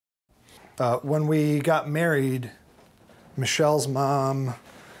When we got married, Michelle's mom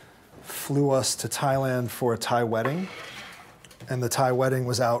flew us to Thailand for a Thai wedding. And the Thai wedding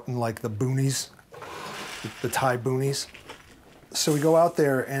was out in like the boonies, the Thai boonies. So we go out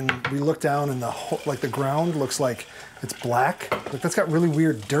there and we look down and the ground looks like it's black. Like that's got really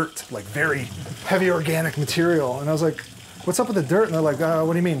weird dirt, like very heavy organic material. And I was like, what's up with the dirt? And they're like,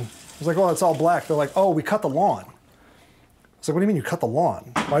 what do you mean? I was like, well, it's all black. They're like, oh, we cut the lawn. I was like, what do you mean you cut the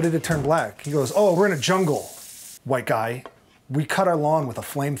lawn? Why did it turn black? He goes, oh, we're in a jungle, white guy. We cut our lawn with a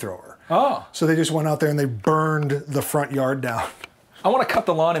flamethrower. Oh. So they just went out there and they burned the front yard down. I want to cut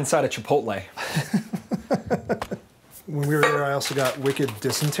the lawn inside a Chipotle. When we were there, I also got wicked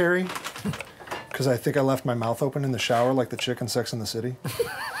dysentery because I think I left my mouth open in the shower like the chick in Sex and the City.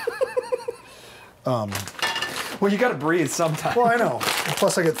 Well, you got to breathe sometime. Well, I know.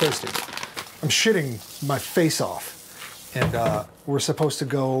 Plus, I get thirsty. I'm shitting my face off. And we're supposed to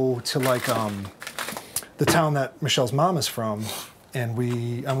go to like the town that Michelle's mom is from. And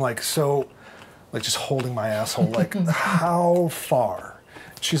I'm like, so, like just holding my asshole, like, how far?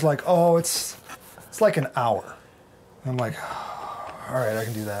 She's like, oh, it's like an hour. And I'm like, all right, I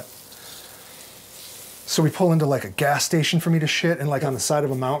can do that. So we pull into like a gas station for me to shit, and like on the side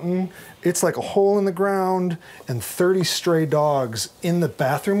of a mountain, it's like a hole in the ground and 30 stray dogs in the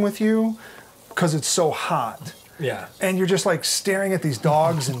bathroom with you because it's so hot. Yeah. And you're just like staring at these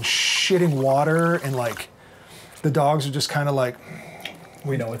dogs and shitting water, and like the dogs are just kind of like,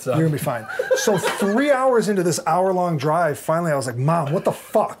 we know what's up. You're gonna be fine. So 3 hours into this hour-long drive, finally I was like, Mom, what the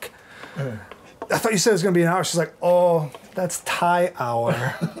fuck? I thought you said it was gonna be an hour. She's like, oh, that's Thai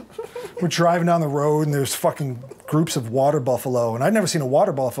hour. We're driving down the road and there's fucking groups of water buffalo. And I'd never seen a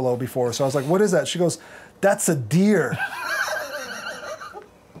water buffalo before. So I was like, what is that? She goes, that's a deer.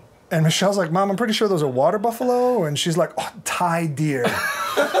 And Michelle's like, Mom, I'm pretty sure those are water buffalo. And she's like, oh, Thai deer.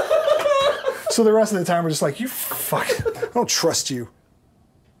 So the rest of the time we're just like, you fuck, I don't trust you.